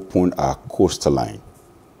open our coastal line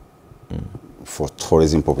for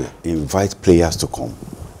tourism purpose. Invite players to come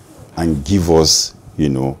and give us,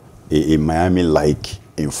 a Miami-like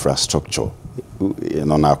infrastructure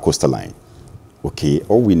on our coastal line. Okay,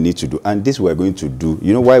 all we need to do, and this we're going to do,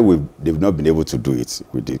 why they've not been able to do it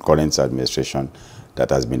with the current administration that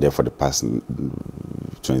has been there for the past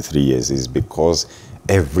 23 years is because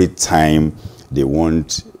every time they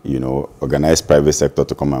want, organized private sector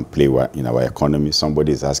to come and play in our economy,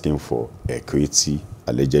 somebody is asking for equity,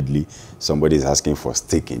 allegedly, somebody is asking for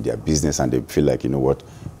stake in their business, and they feel like, what,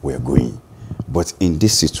 we're going. But in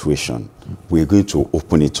this situation, we're going to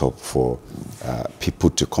open it up for people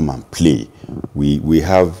to come and play. We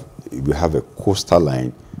have a coastal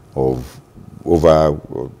line of over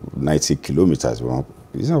 90 kilometers.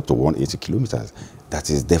 It's up to 180 kilometers. That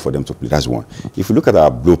is there for them to play. That's one. If you look at our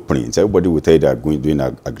blueprints, everybody will tell you they are doing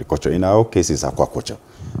agriculture. In our case, it's aquaculture.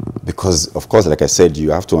 Because, of course, like I said,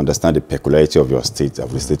 you have to understand the peculiarity of your state,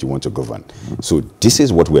 of the state you want to govern. So this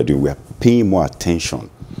is what we're doing. We're paying more attention.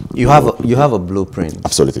 You have a blueprint.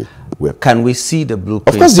 Absolutely. Can we see the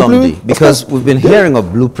blueprint someday? Because we've been hearing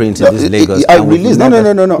of blueprints in this Lagos. I released, no.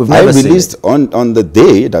 I released on the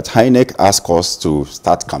day that INEC asked us to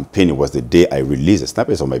start campaigning was the day I released. Snap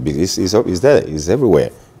it on my business. It's there. It's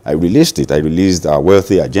everywhere. I released it. I released our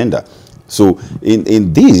wealthy agenda. So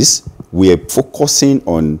in this, we are focusing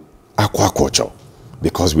on aquaculture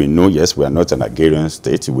because we know, yes, we are not an agrarian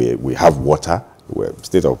state. We have water. We're a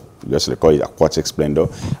state of, just call it aquatic splendor,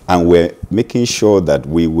 and we're making sure that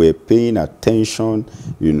we were paying attention.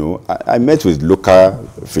 I met with local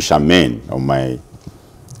fishermen on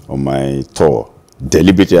my tour,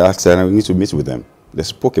 deliberately asked them, we need to meet with them. They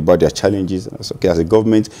spoke about their challenges. I said, okay, as a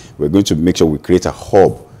government, we're going to make sure we create a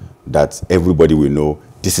hub that everybody will know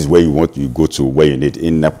this is where you go to, where you need.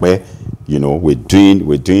 In Nakwe, you know, we're doing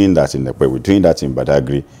that in Nakwe, we're doing that in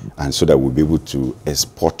Badagry, and so that we'll be able to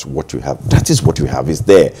export what we have. That is what we have, is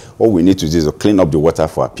there. All we need to do is to clean up the water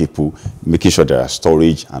for our people, making sure there are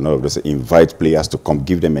storage and all of this, invite players to come,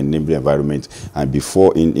 give them a enabling environment, and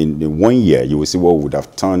before, in 1 year, you will see what we would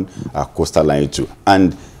have turned our coastal line to.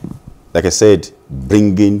 And like I said,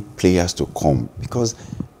 bringing players to come, because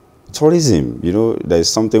tourism, you know, there is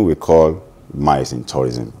something we call MICE in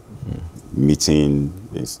tourism, meeting,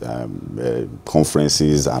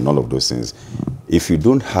 conferences, and all of those things. If you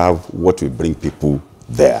don't have what will bring people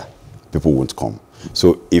there, people won't come.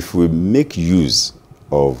 So if we make use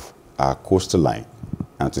of our coastal line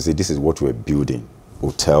and to say this is what we're building,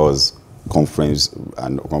 hotels, conference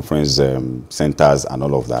centers and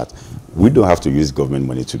all of that, we don't have to use government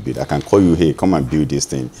money to build. I can call you, hey, come and build this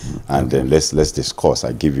thing, and then let's discuss.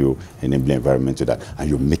 I give you an enabling environment to that, and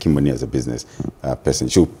you're making money as a business person.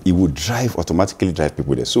 So it would automatically drive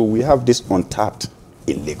people there. So we have this untapped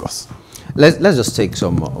in Lagos. Let's just take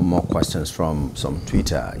some more questions from some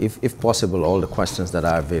Twitter, if possible, all the questions that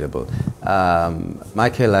are available.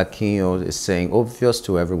 Michael Aquino is saying, obvious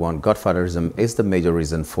to everyone, godfatherism is the major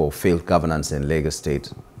reason for failed governance in Lagos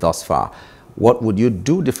State thus far. What would you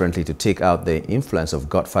do differently to take out the influence of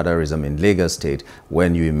godfatherism in Lagos State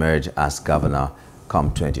when you emerge as governor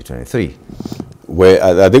come 2023?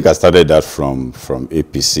 Well, I think I started that from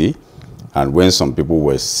APC. And when some people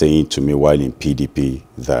were saying to me while in P.D.P.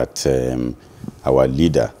 that our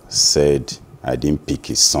leader said I didn't pick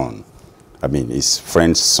his son, I mean his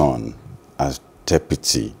friend's son, as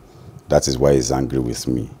deputy, that is why he's angry with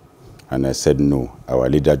me. And I said, no, our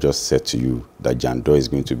leader just said to you that Jandor is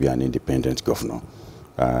going to be an independent governor.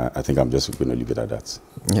 I think I'm just going to leave it at that.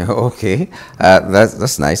 Yeah, okay,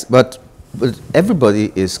 that's nice. But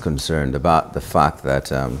everybody is concerned about the fact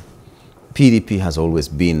that P.D.P. has always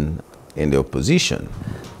been in the opposition,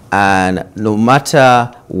 and no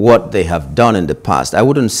matter what they have done in the past, I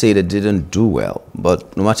wouldn't say they didn't do well,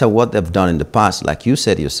 but no matter what they've done in the past, like you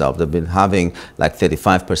said yourself, they've been having like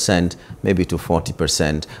 35%, maybe to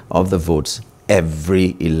 40% of the votes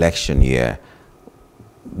every election year.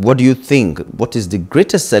 What do you think? What is the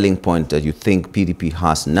greatest selling point that you think P.D.P.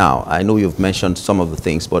 has now? I know you've mentioned some of the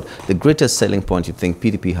things, but the greatest selling point you think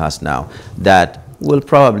P.D.P. has now that will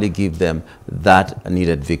probably give them that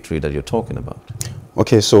needed victory that you're talking about?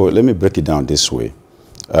 Okay, so let me break it down this way.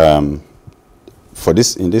 In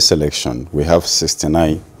this election, we have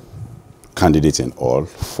 69 candidates in all,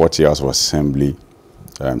 40 House of Assembly,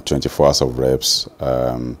 24 House of Reps,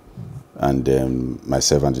 and then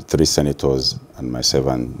myself and the 3 senators, and myself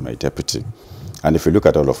and my deputy. And if you look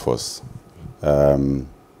at all of us,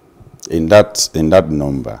 in that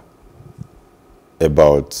number,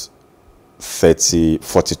 about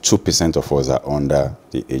 42% of us are under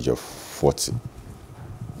the age of 40.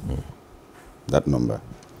 That number.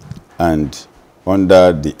 And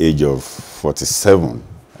under the age of 47,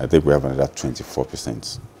 I think we have another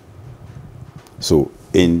 24%. So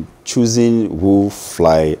in choosing who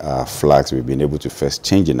fly our flags, we've been able to first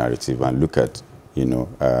change the narrative and look at, you know,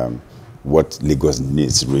 what Lagos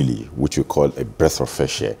needs really, which we call a breath of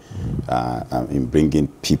fresh air, in bringing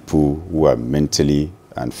people who are mentally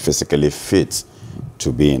and physically fit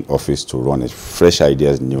to be in office, to run it. Fresh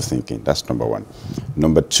ideas, new thinking. That's number one.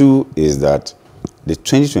 Number two is that the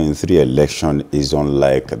 2023 election is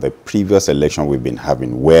unlike the previous election we've been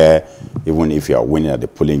having, where even if you are winning at the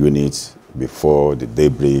polling unit before the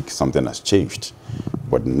daybreak, something has changed.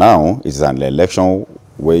 But now it's an election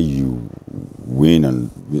where you win and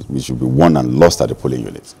which should be won and lost at the polling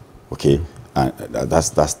unit. Okay? And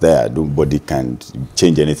that's there. Nobody can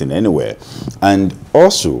change anything anywhere. And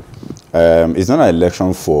also, it's not an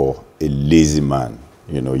election for a lazy man.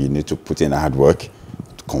 You know, you need to put in hard work,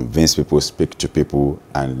 to convince people, speak to people,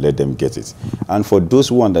 and let them get it. And for those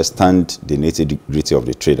who understand the nitty-gritty of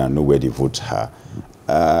the trade and know where the votes are,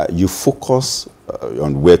 you focus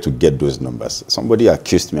on where to get those numbers. Somebody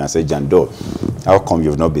accused me and said, Jandor, how come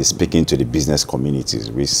you've not been speaking to the business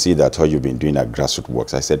communities? We see that how you've been doing at grassroots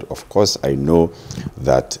works. I said, of course, I know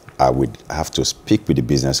that I would have to speak with the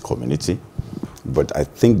business community, but I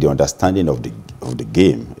think the understanding of the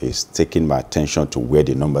game is taking my attention to where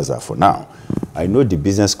the numbers are for now. I know the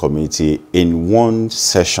business community, in one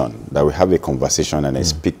session that we have a conversation and I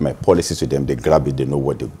speak my policy to them, they grab it, they know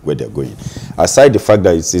where they're going. Aside the fact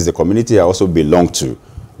that it's the community I also belong to,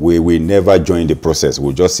 we will never join the process.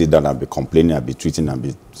 We'll just sit down and be complaining and be tweeting and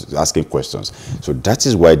be asking questions. So that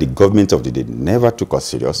is why the government of the day never took us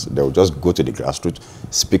serious. They will just go to the grassroots,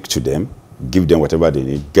 speak to them, give them whatever they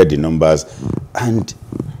need, get the numbers. And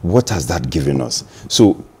what has that given us?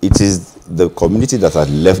 So it is the community that has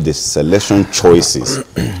left the selection choices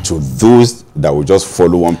to those that will just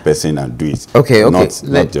follow one person and do it. Okay, okay.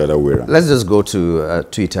 Not the other way around. Let's just go to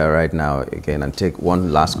Twitter right now again and take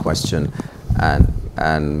one last question,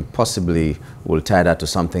 and possibly we'll tie that to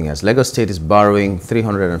something else. Lagos State is borrowing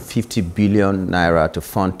 350 billion naira to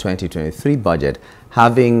fund 2023 budget,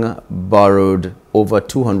 having borrowed over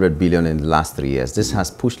 200 billion in the last 3 years. This has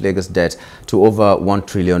pushed Lagos debt to over 1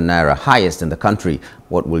 trillion naira, highest in the country.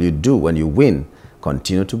 What will you do when you win?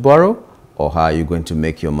 Continue to borrow, or how are you going to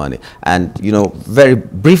make your money? And, you know, very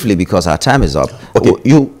briefly, because our time is up, okay,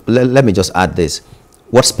 let me just add this.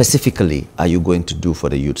 What specifically are you going to do for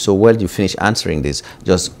the youth? So while you finish answering this,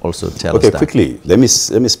 just also tell us that. Okay, quickly, let me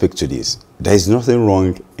speak to this. There is nothing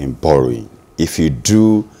wrong in borrowing. If you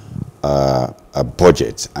do a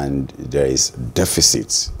budget and there is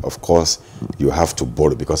deficits, of course, you have to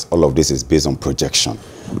borrow, because all of this is based on projection.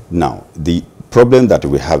 Now, the problem that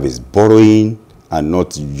we have is borrowing and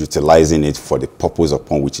not utilizing it for the purpose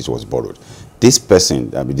upon which it was borrowed. This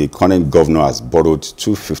person, I mean, the current governor, has borrowed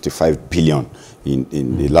 255 billion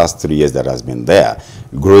in the last 3 years that has been there,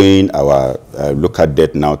 growing our local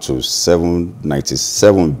debt now to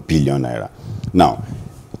 797 billion naira. Now,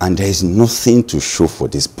 and there is nothing to show for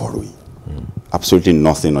this borrowing. Absolutely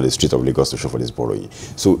nothing on the street of Lagos to show for this borrowing.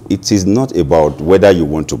 So it is not about whether you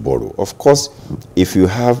want to borrow. Of course, if you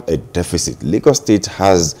have a deficit, Lagos State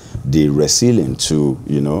has the resilience to,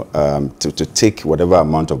 you know, to take whatever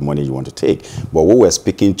amount of money you want to take. But what we're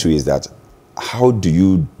speaking to is that, how do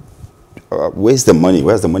you, where's the money?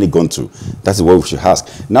 Where's the money gone to? That's what we should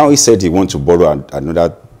ask. Now he said he wants to borrow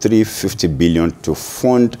another 350 billion to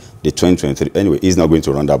fund the 2023. Anyway, he's not going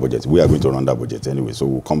to run that budget. We are going to run that budget anyway, so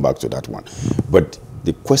we'll come back to that one. But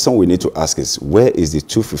the question we need to ask is, where is the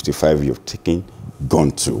 255 you've taken gone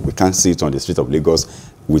to? We can't see it on the street of Lagos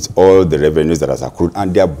with all the revenues that has accrued.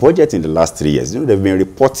 And their budget in the last 3 years, you know, they've been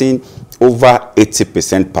reporting over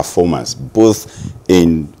 80% performance, both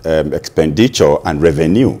in expenditure and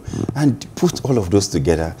revenue. And put all of those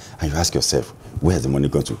together and you ask yourself, where's the money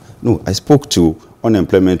going to? No, I spoke to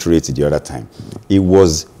unemployment rate the other time. It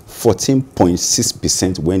was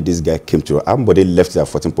 14.6% when this guy came to. Everybody left it at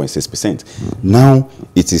 14.6%. Now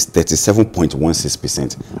it is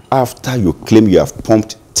 37.16%. After you claim you have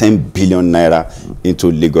pumped 10 billion naira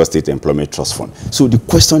into Lagos State Employment Trust Fund. So the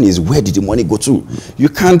question is, where did the money go to? You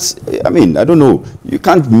can't, I mean, I don't know, you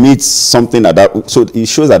can't meet something like that. So it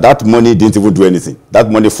shows that that money didn't even do anything.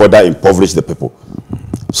 That money further impoverished the people.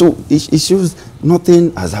 So it shows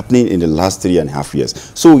nothing has happened in the last 3.5 years.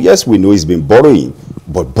 So yes, we know he's been borrowing,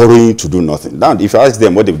 but borrowing to do nothing. Now, if you ask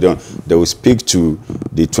them what they've done, they will speak to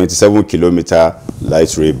the 27-kilometer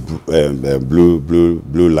light rail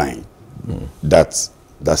blue line that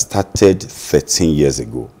started 13 years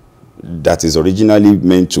ago. That is originally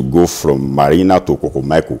meant to go from Marina to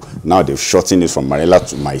Kokomaiko. Now they've shortened it from Marina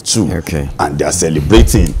to Maitu. Okay. And they're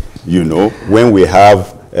celebrating, you know, when we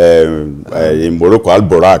have in Morocco,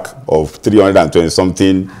 Al-Borak of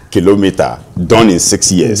 320-something kilometer done in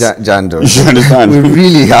 6 years. Jandor, you understand? we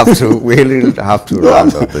really have to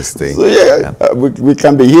round up this thing. So yeah. We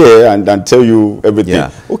can be here and tell you everything.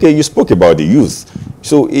 Yeah. Okay, you spoke about the youth.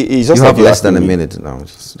 So it's just you like have less than a minute now.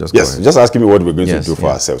 Just yes, just asking me what we're going to do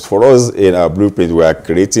for ourselves. For us, in our blueprint, we are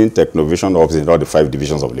creating technovision hubs in all the 5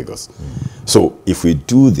 divisions of Lagos. So if we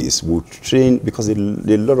do this, we'll train, because a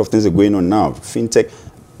lot of things are going on now. Fintech,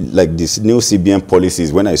 like this new CBN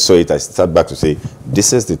policies, when I saw it, I started back to say,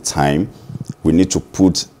 this is the time we need to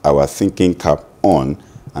put our thinking cap on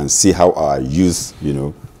and see how our youth, you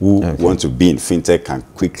know, who want to be in fintech can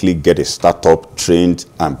quickly get a startup trained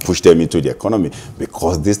and push them into the economy,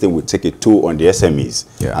 because this thing will take a toll on the SMEs.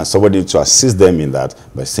 And somebody to assist them in that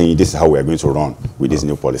by saying this is how we are going to run with this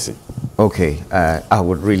new policy. Okay, I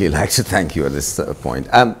would really like to thank you at this point.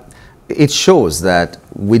 It shows that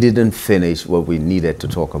we didn't finish what we needed to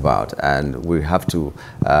talk about, and we have to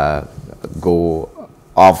go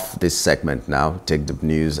off this segment now, take the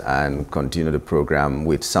news and continue the program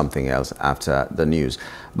with something else after the news.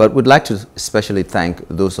 But we'd like to especially thank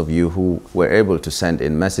those of you who were able to send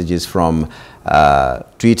in messages from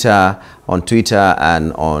Twitter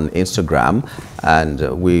and on Instagram,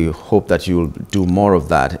 and we hope that you'll do more of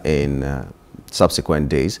that in subsequent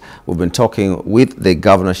days. We've been talking with the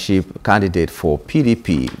governorship candidate for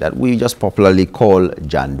P.D.P. that we just popularly call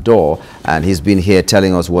Jandor, and he's been here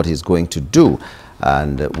telling us what he's going to do.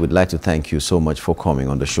 And we'd like to thank you so much for coming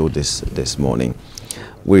on the show this morning.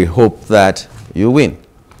 We hope that you win,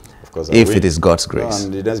 Of course, if it is God's grace. No,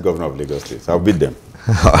 I'm the next governor of Lagos State. I'll beat them.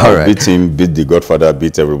 All I'll right. beat him, beat the Godfather,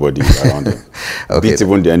 beat everybody around him. Okay. Beat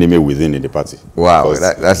even the enemy within in the party. Wow, Because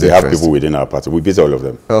that's they have interesting. people within our party. We beat all of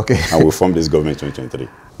them. Okay. And we'll form this government in 2023.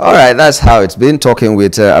 All right, that's how it's been. Talking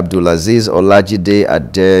with Abdul Azeez Olajide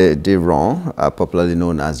Adediran, popularly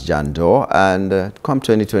known as Jandor. And come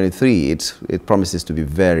 2023, it promises to be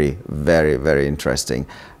very, very, very interesting.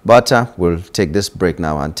 But we'll take this break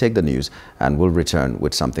now and take the news, and we'll return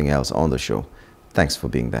with something else on the show. Thanks for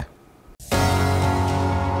being there.